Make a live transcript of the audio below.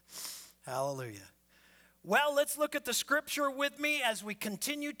Hallelujah. Well, let's look at the scripture with me as we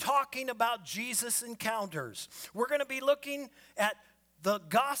continue talking about Jesus encounters. We're going to be looking at the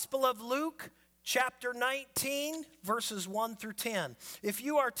Gospel of Luke, chapter 19, verses 1 through 10. If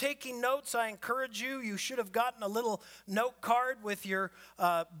you are taking notes, I encourage you. You should have gotten a little note card with your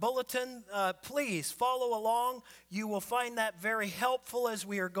bulletin. Please follow along. You will find that very helpful as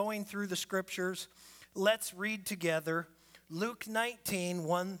we are going through the scriptures. Let's read together Luke 19,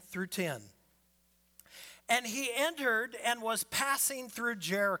 1 through 10. And he entered and was passing through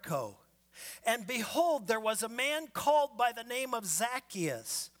Jericho. And behold, there was a man called by the name of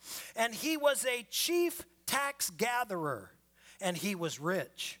Zacchaeus. And he was a chief tax gatherer. And he was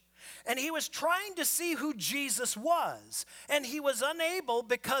rich. And he was trying to see who Jesus was. And he was unable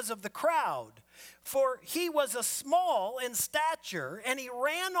because of the crowd. For he was a small in stature, and he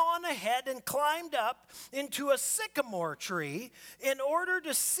ran on ahead and climbed up into a sycamore tree in order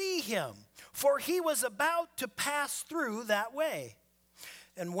to see him, for he was about to pass through that way.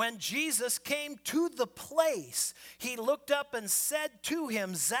 And when Jesus came to the place, he looked up and said to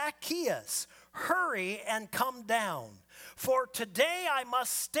him, Zacchaeus, hurry and come down, for today I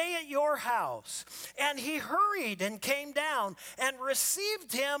must stay at your house. And he hurried and came down and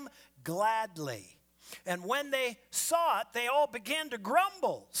received him gladly. And when they saw it, they all began to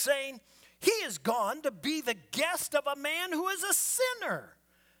grumble, saying, he is gone to be the guest of a man who is a sinner.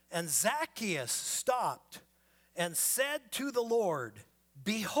 And Zacchaeus stopped and said to the Lord,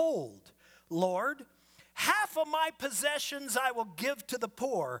 behold, Lord, half of my possessions I will give to the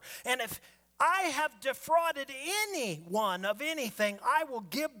poor. And if I have defrauded anyone of anything, I will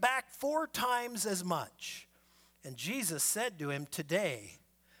give back 4 times as much. And Jesus said to him, today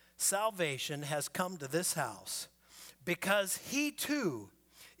salvation has come to this house, because he too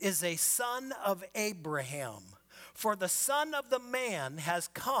is a son of Abraham. For the Son of the Man has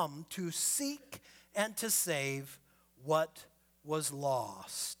come to seek and to save what was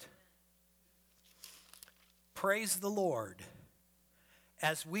lost. Praise the Lord.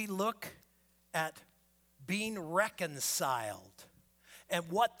 As we look at being reconciled and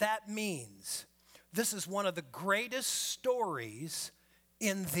what that means, this is one of the greatest stories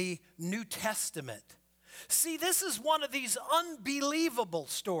in the New Testament. See, this is one of these unbelievable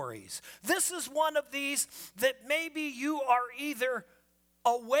stories. This is one of these that maybe you are either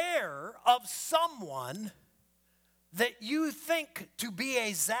aware of someone that you think to be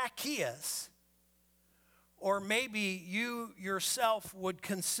a Zacchaeus, or maybe you yourself would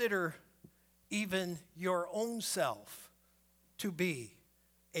consider even your own self to be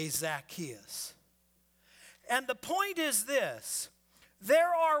a Zacchaeus. And the point is this.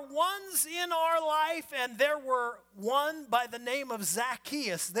 There are ones in our life, and there were one by the name of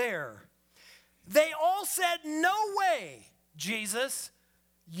Zacchaeus there. They all said, no way, Jesus,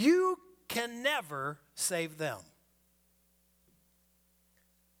 you can never save them.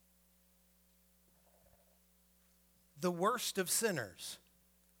 The worst of sinners.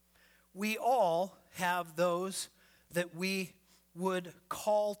 We all have those that we would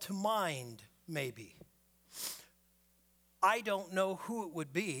call to mind, maybe. I don't know who it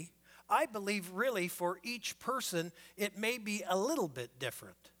would be. I believe really for each person, it may be a little bit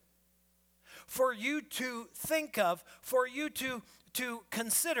different. For you to think of, for you to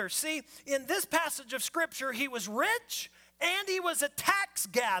consider. See, in this passage of Scripture, he was rich and he was a tax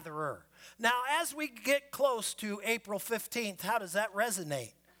gatherer. Now, as we get close to April 15th, how does that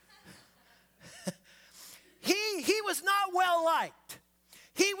resonate? He was not well liked.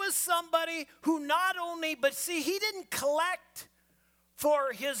 He was somebody who not only, but see, he didn't collect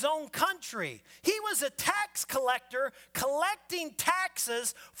for his own country. He was a tax collector, collecting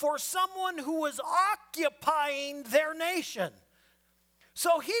taxes for someone who was occupying their nation.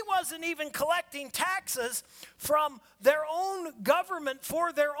 So he wasn't even collecting taxes from their own government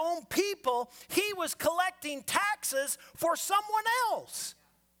for their own people. He was collecting taxes for someone else.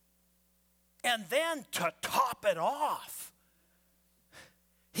 And then to top it off,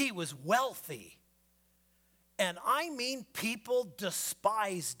 he was wealthy. And I mean, people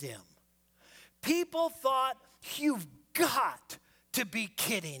despised him. People thought, you've got to be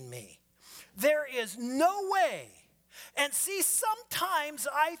kidding me. There is no way. And see, sometimes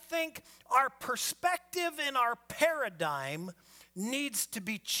I think our perspective and our paradigm needs to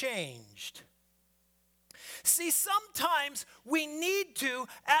be changed. See, sometimes we need to,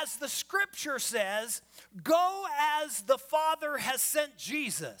 as the scripture says, go as the Father has sent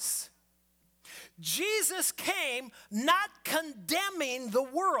Jesus. Jesus came not condemning the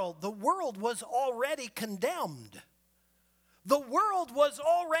world. The world was already condemned. The world was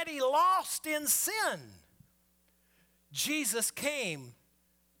already lost in sin. Jesus came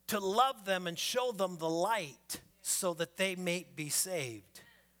to love them and show them the light so that they may be saved,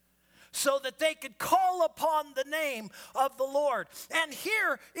 so that they could call upon the name of the Lord. And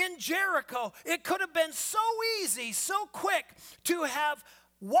here in Jericho, it could have been so easy, so quick to have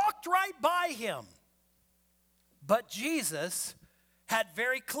walked right by him. But Jesus had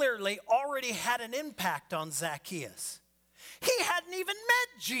very clearly already had an impact on Zacchaeus. He hadn't even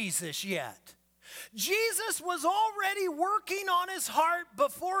met Jesus yet. Jesus was already working on his heart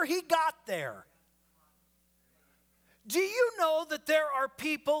before he got there. Do you know that there are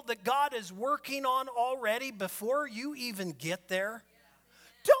people that God is working on already before you even get there?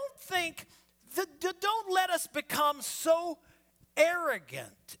 Don't let us become so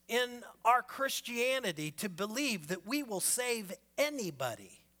arrogant in our Christianity to believe that we will save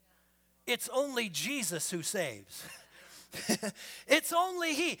anybody. It's only Jesus who saves. It's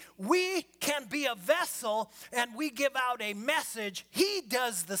only he. We can be a vessel and we give out a message. He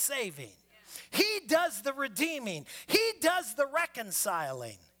does the saving. He does the redeeming. He does the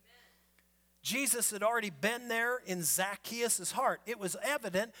reconciling. Jesus had already been there in Zacchaeus' heart. It was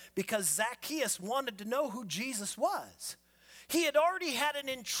evident because Zacchaeus wanted to know who Jesus was. He had already had an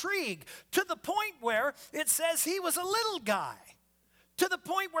intrigue to the point where it says he was a little guy. To the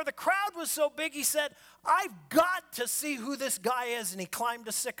point where the crowd was so big, he said, I've got to see who this guy is. And he climbed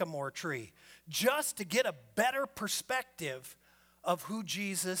a sycamore tree just to get a better perspective of who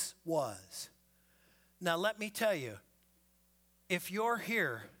Jesus was. Now, let me tell you, if you're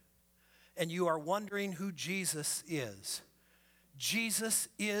here and you are wondering who Jesus is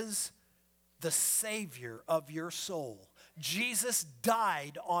the Savior of your soul. Jesus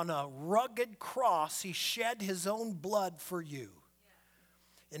died on a rugged cross. He shed his own blood for you.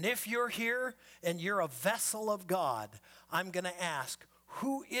 And if you're here and you're a vessel of God, I'm going to ask,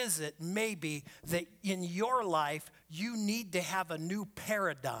 who is it maybe that in your life you need to have a new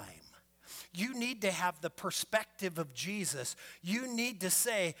paradigm? You need to have the perspective of Jesus. You need to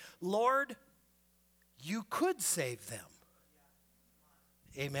say, Lord, you could save them.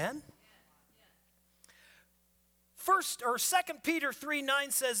 Amen? Second Peter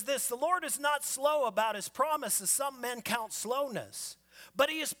 3:9 says this, the Lord is not slow about his promises, some men count slowness, but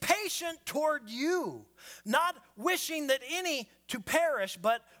he is patient toward you, not wishing that any to perish,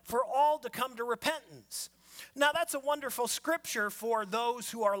 but for all to come to repentance. Now that's a wonderful scripture for those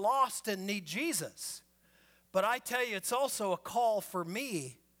who are lost and need Jesus. But I tell you, it's also a call for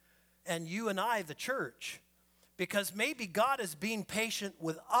me and you and I, the church, because maybe God is being patient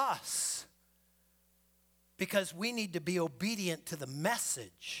with us because we need to be obedient to the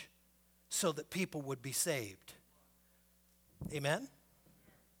message so that people would be saved. Amen?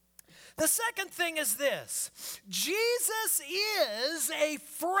 The second thing is this. Jesus is a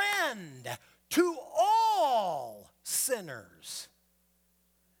friend to all sinners.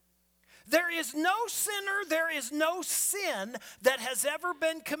 There is no sinner, there is no sin that has ever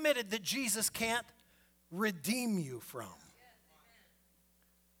been committed that Jesus can't redeem you from.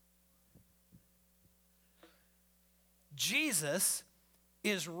 Jesus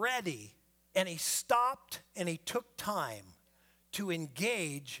is ready, and he stopped and he took time to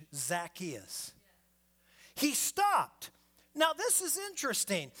engage Zacchaeus. He stopped. Now this is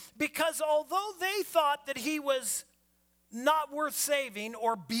interesting because although they thought that he was not worth saving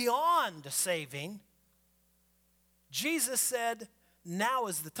or beyond saving, Jesus said, now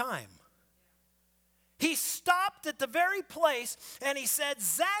is the time. He stopped at the very place and he said,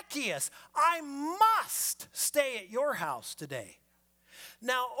 Zacchaeus, I must stay at your house today.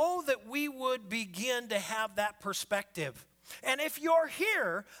 Now, oh, that we would begin to have that perspective. And if you're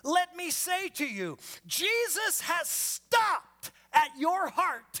here, let me say to you, Jesus has stopped at your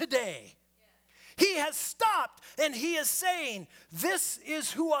heart today. He has stopped and he is saying, this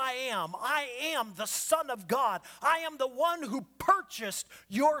is who I am. I am the Son of God. I am the one who purchased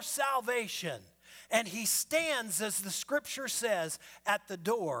your salvation. And he stands, as the scripture says, at the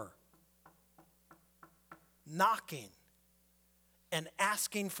door, knocking and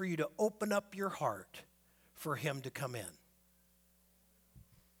asking for you to open up your heart for him to come in.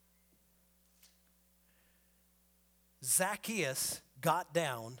 Zacchaeus got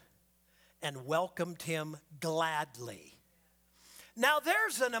down and welcomed him gladly. Now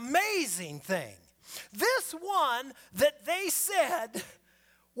there's an amazing thing. This one that they said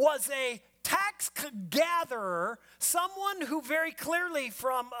was a tax gatherer, someone who very clearly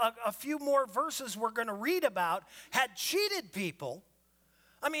from a few more verses we're going to read about had cheated people.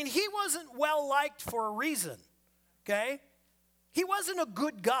 I mean, he wasn't well liked for a reason, okay? He wasn't a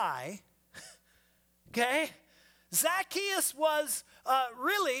good guy, okay? Zacchaeus was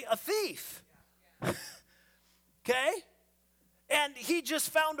really a thief, okay? And he just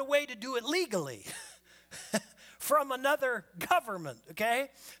found a way to do it legally from another government, okay?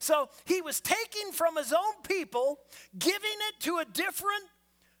 So he was taking from his own people, giving it to a different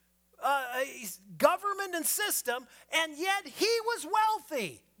government and system, and yet he was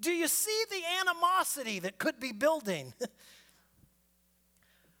wealthy. Do you see the animosity that could be building?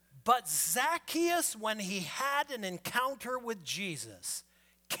 But Zacchaeus, when he had an encounter with Jesus,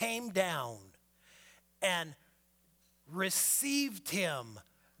 came down and received him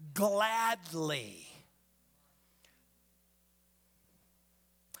gladly.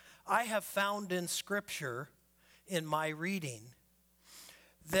 I have found in Scripture, in my reading,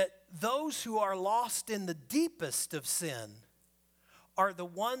 that those who are lost in the deepest of sin are the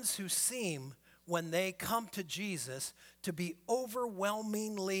ones who seem, when they come to Jesus, to be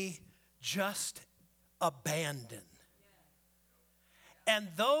overwhelmingly just abandoned. And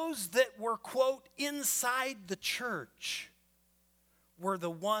those that were, quote, inside the church were the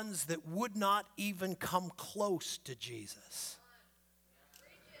ones that would not even come close to Jesus.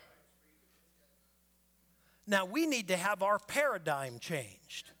 Now, we need to have our paradigm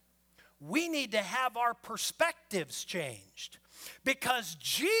changed. We need to have our perspectives changed. Because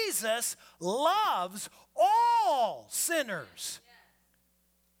Jesus loves all sinners.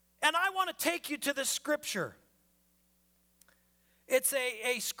 And I want to take you to the scripture. It's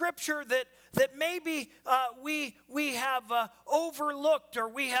a scripture that maybe we have overlooked, or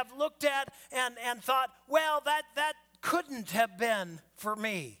we have looked at and thought, well, that couldn't have been for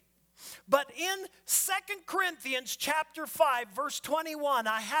me. But in 2 Corinthians chapter 5, verse 21,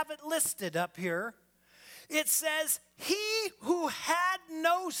 I have it listed up here. It says, he who had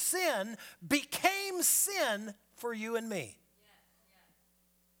no sin became sin for you and me.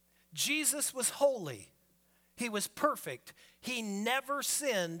 Jesus was holy. He was perfect. He never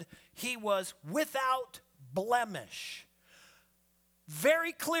sinned. He was without blemish.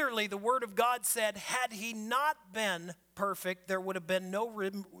 Very clearly, the Word of God said, had he not been perfect, there would have been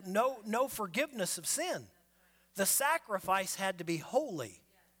no forgiveness of sin. The sacrifice had to be holy.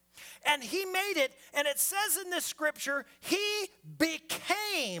 And he made it, and it says in this scripture, he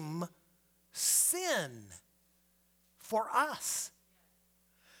became sin for us.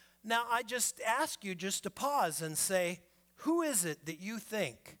 Now, I just ask you just to pause and say, who is it that you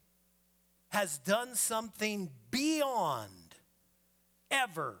think has done something beyond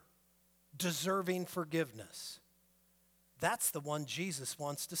ever deserving forgiveness? That's the one Jesus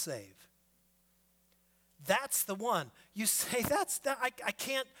wants to save. That's the one. You say, I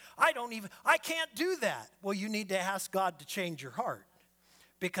can't do that. Well, you need to ask God to change your heart,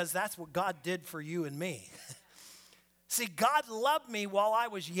 because that's what God did for you and me. See, God loved me while I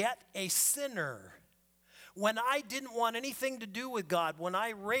was yet a sinner. When I didn't want anything to do with God, when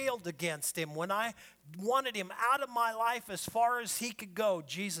I railed against him, when I wanted him out of my life as far as he could go,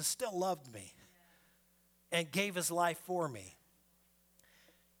 Jesus still loved me and gave his life for me.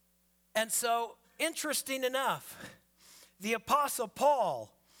 And so, interesting enough, the Apostle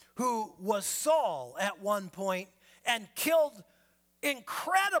Paul, who was Saul at one point and killed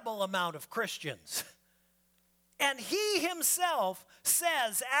incredible amount of Christians, and he himself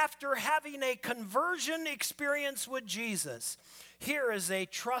says, after having a conversion experience with Jesus, here is a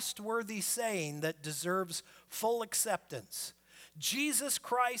trustworthy saying that deserves full acceptance. Jesus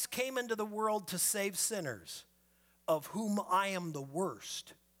Christ came into the world to save sinners, of whom I am the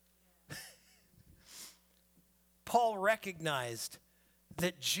worst. Paul recognized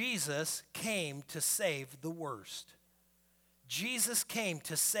that Jesus came to save the worst. Jesus came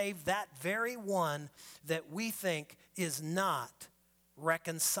to save that very one that we think is not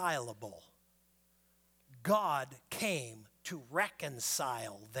reconcilable. God came to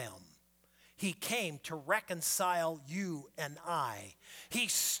reconcile them. He came to reconcile you and I. He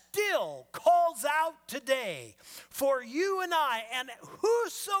still calls out today for you and I, and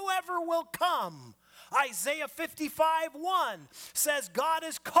whosoever will come. Isaiah 55:1 says God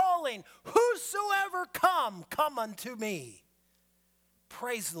is calling, whosoever come unto me.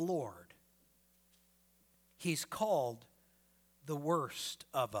 Praise the Lord. He's called the worst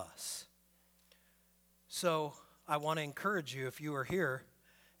of us. So I want to encourage you, if you are here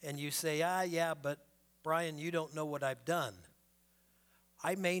and you say, yeah, but Brian, you don't know what I've done.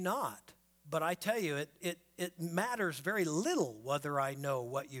 I may not, but I tell you, it matters very little whether I know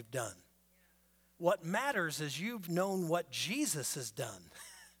what you've done. What matters is you've known what Jesus has done.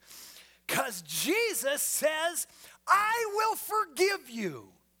 Because Jesus says, I will forgive you.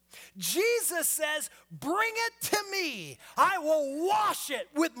 Jesus says, bring it to me. I will wash it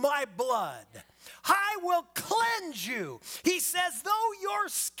with my blood. I will cleanse you. He says, though your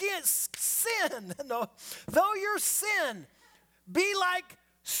sin be like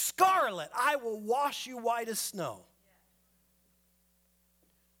scarlet. I will wash you white as snow.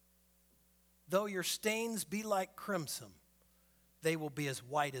 Though your stains be like crimson, they will be as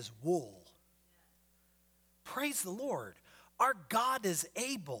white as wool. Praise the Lord. Our God is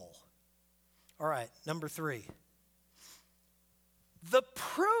able. All right, number 3. The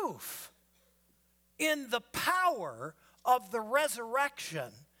proof in the power of the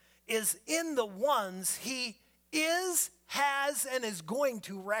resurrection is in the ones he is, has, and is going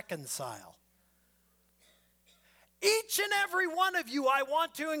to reconcile. Each and every one of you, I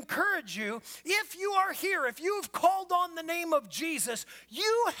want to encourage you, if you are here, if you've called on the name of Jesus,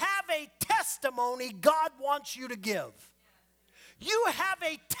 you have a testimony God wants you to give. You have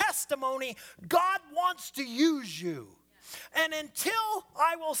a testimony God wants to use you. And until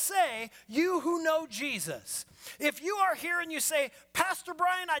I will say, you who know Jesus, if you are here and you say, Pastor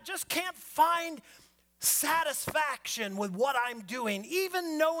Brian, I just can't find satisfaction with what I'm doing,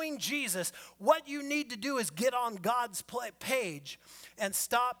 even knowing Jesus, what you need to do is get on God's page and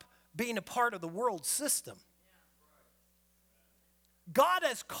stop being a part of the world system. God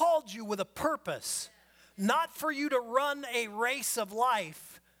has called you with a purpose, not for you to run a race of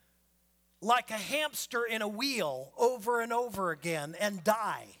life like a hamster in a wheel over and over again and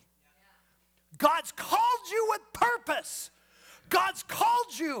die. God's called you with purpose. God's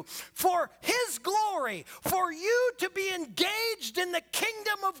called you for his glory, for you to be engaged in the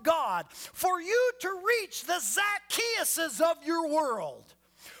kingdom of God, for you to reach the Zacchaeuses of your world,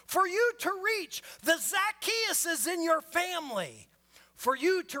 for you to reach the Zacchaeuses in your family, for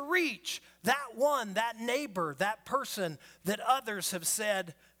you to reach that one, that neighbor, that person that others have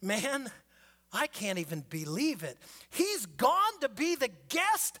said, man, I can't even believe it. He's gone to be the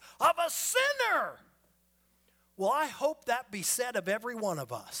guest of a sinner. Well, I hope that be said of every one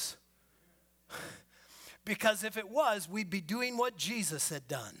of us. Because if it was, we'd be doing what Jesus had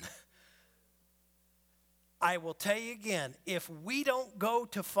done. I will tell you again, if we don't go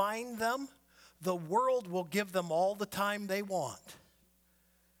to find them, the world will give them all the time they want.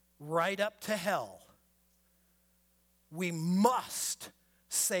 Right up to hell. We must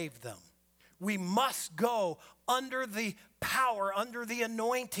save them. We must go under the power, under the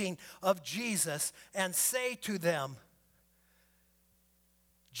anointing of Jesus and say to them,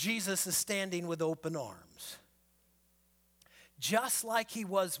 Jesus is standing with open arms. Just like he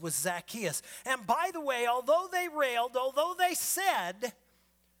was with Zacchaeus. And by the way, although they railed, although they said,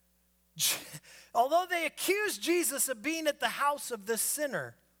 although they accused Jesus of being at the house of this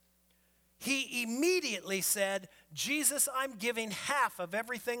sinner, he immediately said, Jesus, I'm giving half of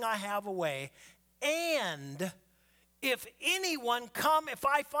everything I have away. And if if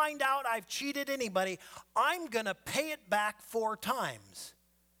I find out I've cheated anybody, I'm going to pay it back 4 times.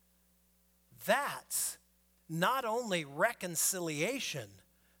 That's not only reconciliation,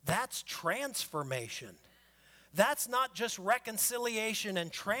 that's transformation. That's not just reconciliation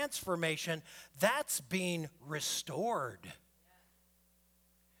and transformation, that's being restored.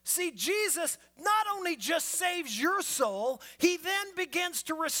 See, Jesus not only just saves your soul, he then begins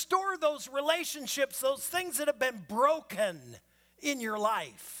to restore those relationships, those things that have been broken in your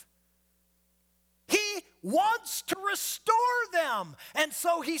life. He wants to restore them. And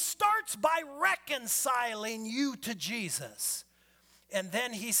so he starts by reconciling you to Jesus. And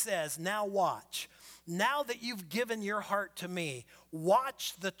then he says, now watch. Now that you've given your heart to me,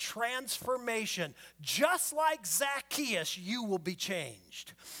 watch the transformation. Just like Zacchaeus, you will be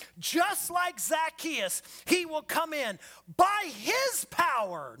changed. Just like Zacchaeus, he will come in by his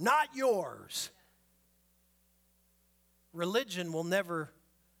power, not yours. Religion will never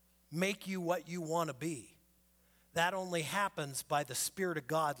make you what you want to be. That only happens by the Spirit of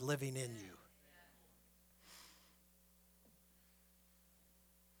God living in you.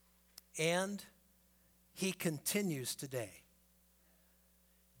 And he continues today.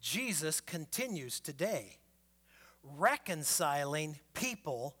 Jesus continues today, reconciling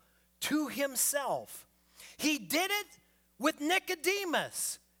people to himself. He did it with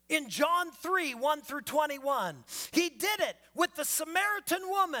Nicodemus in John 3, 1 through 21. He did it with the Samaritan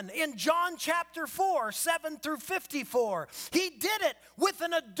woman in John chapter 4, 7 through 54. He did it with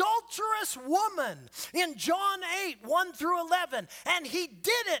an adulterous woman in John 8, 1 through 11. And he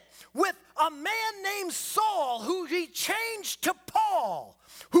did it with a man named Saul, who he changed to Paul,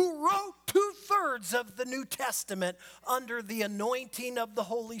 who wrote 2/3 of the New Testament under the anointing of the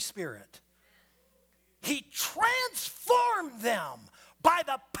Holy Spirit. He transformed them by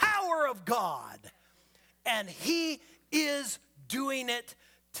the power of God. And he is doing it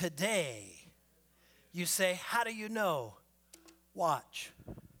today. You say, how do you know? Watch.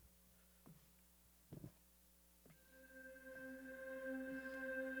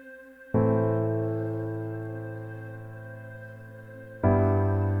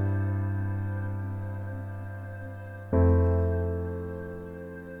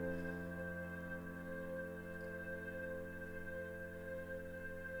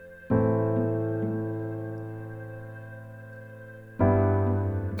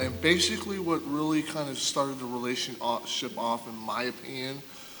 basically what really kind of started the relationship off, in my opinion,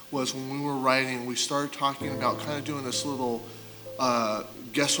 was when we were writing, we started talking about kind of doing this little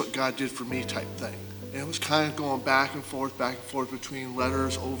guess what God did for me type thing. And it was kind of going back and forth between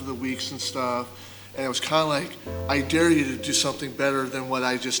letters over the weeks and stuff. And it was kind of like, I dare you to do something better than what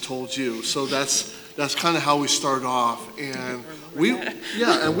I just told you. So that's kind of how we started off. And we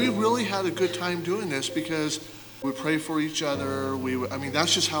really had a good time doing this because we pray for each other.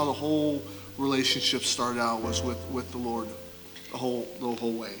 That's just how the whole relationship started out, was with the Lord the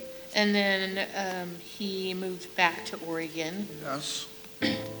whole way. And then he moved back to Oregon. Yes.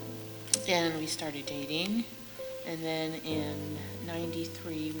 And we started dating. And then in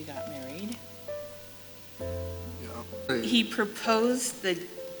 93, we got married. Yeah. He proposed the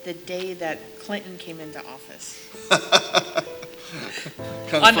day that Clinton came into office.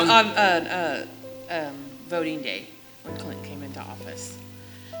 on voting day, when Clinton came into office.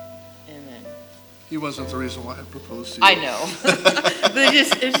 And then he wasn't the reason why I proposed to you. I know. But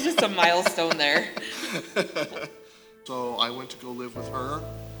it's just a milestone there. So I went to go live with her,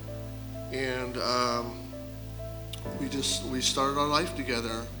 and we started our life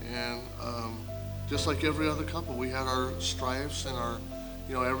together, and just like every other couple, we had our strifes and our,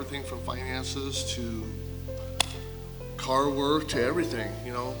 everything from finances to car work to everything,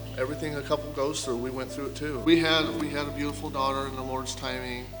 everything a couple goes through, we went through it too. We had a beautiful daughter in the Lord's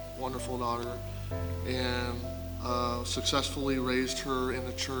timing, wonderful daughter, and successfully raised her in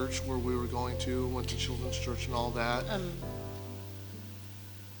the church where we were going to, went to children's church and all that.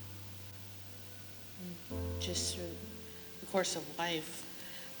 Just through the course of life,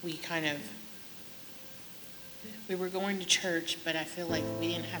 we were going to church, but I feel like we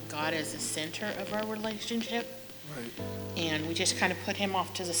didn't have God as the center of our relationship. Right. And we just kind of put him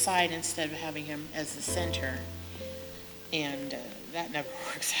off to the side instead of having him as the center. And that never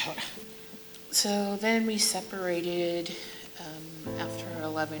works out. So then we separated after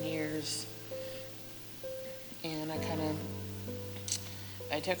 11 years. And I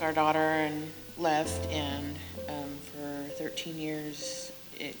took our daughter and left, and for 13 years,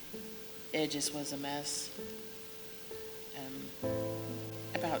 it just was a mess.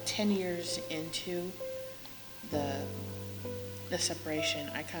 About 10 years into the separation,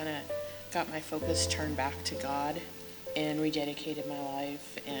 I kind of got my focus turned back to God and rededicated my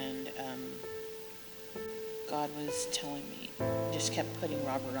life, and God was telling me, just kept putting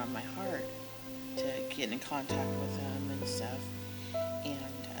Robert on my heart to get in contact with him and stuff. And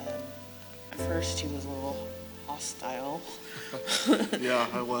at first he was a little hostile. Yeah,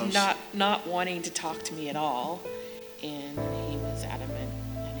 I was. Not wanting to talk to me at all, and he was adamant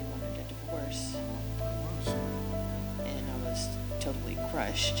that he wanted a divorce. And I was totally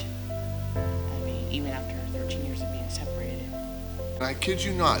crushed. I mean, even after 13 years of being separated. And I kid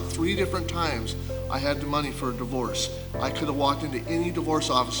you not, 3 different times I had the money for a divorce. I could have walked into any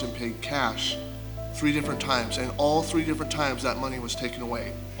divorce office and paid cash 3 different times, and all 3 different times that money was taken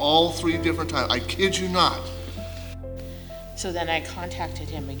away. All 3 different times. I kid you not. So then I contacted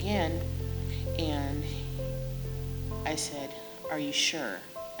him again, and I said, "Are you sure?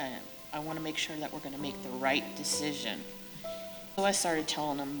 I want to make sure that we're going to make the right decision." So I started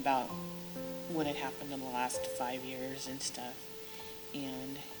telling him about what had happened in the last 5 years and stuff,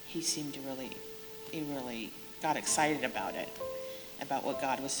 and he seemed to really got excited about it, about what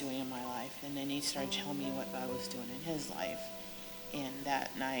God was doing in my life. And then he started telling me what God was doing in his life. And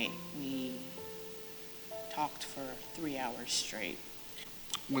that night we talked for 3 hours straight.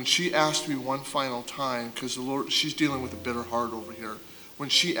 When she asked me one final time, because the Lord, she's dealing with a bitter heart over here. When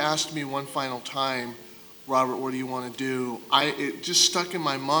she asked me one final time, "Robert, what do you want to do?" It just stuck in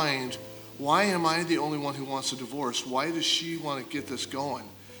my mind, why am I the only one who wants a divorce? Why does she want to get this going?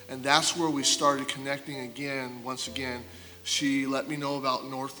 And that's where we started connecting again, once again. She let me know about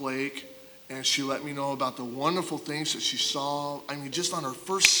NorthLake, and she let me know about the wonderful things that she saw, just on her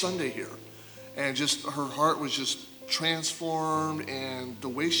first Sunday here. And just her heart was just transformed, and the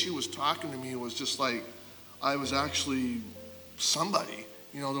way she was talking to me was just like I was actually somebody.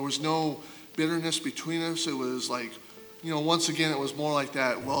 There was no bitterness between us. It was like, once again, it was more like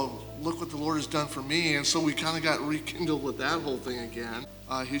that, well, look what the Lord has done for me. And so we kind of got rekindled with that whole thing again.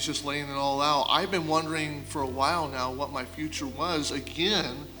 He's just laying it all out. I've been wondering for a while now what my future was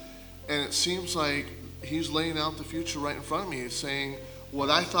again, and it seems like he's laying out the future right in front of me. He's saying, what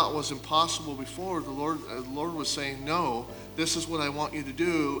I thought was impossible before, the Lord was saying, no, this is what I want you to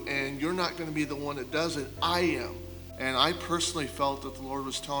do, and you're not going to be the one that does it, I am. And I personally felt that the Lord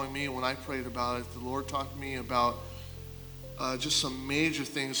was telling me when I prayed about it, the Lord talked to me about just some major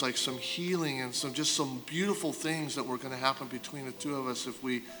things, like some healing and some beautiful things that were going to happen between the two of us if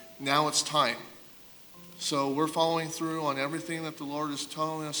we now it's time. So we're following through on everything that the Lord is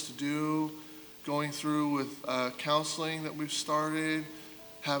telling us to do, going through with counseling that we've started,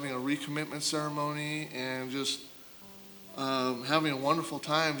 having a recommitment ceremony, and just having a wonderful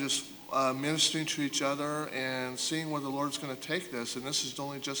time just ministering to each other and seeing where the Lord's going to take this. And this is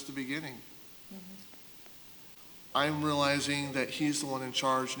only just the beginning. I'm realizing that He's the one in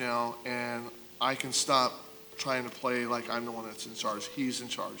charge now, and I can stop trying to play like I'm the one that's in charge. He's in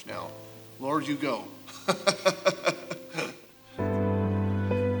charge now. Lord, you go.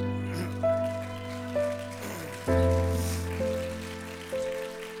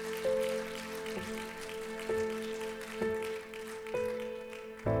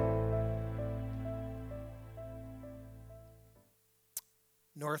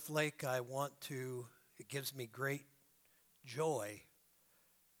 NorthLake, it gives me great joy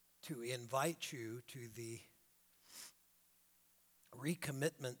to invite you to the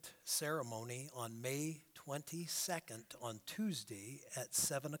recommitment ceremony on May 22nd on Tuesday at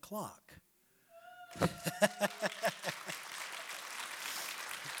 7 o'clock.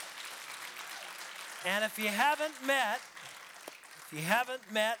 And if you haven't met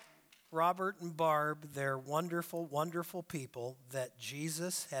Robert and Barb, they're wonderful, wonderful people that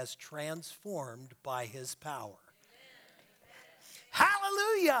Jesus has transformed by His power.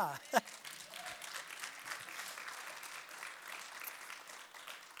 Hallelujah!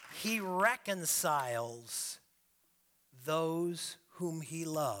 He reconciles those whom He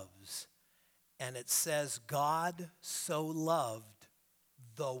loves. And it says, God so loved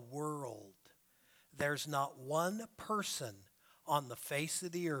the world. There's not one person on the face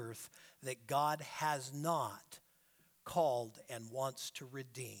of the earth that God has not called and wants to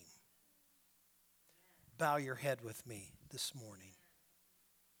redeem. Bow your head with me this morning.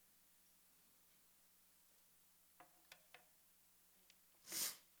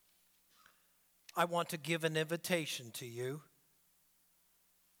 I want to give an invitation to you.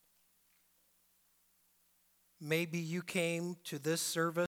 Maybe you came to this service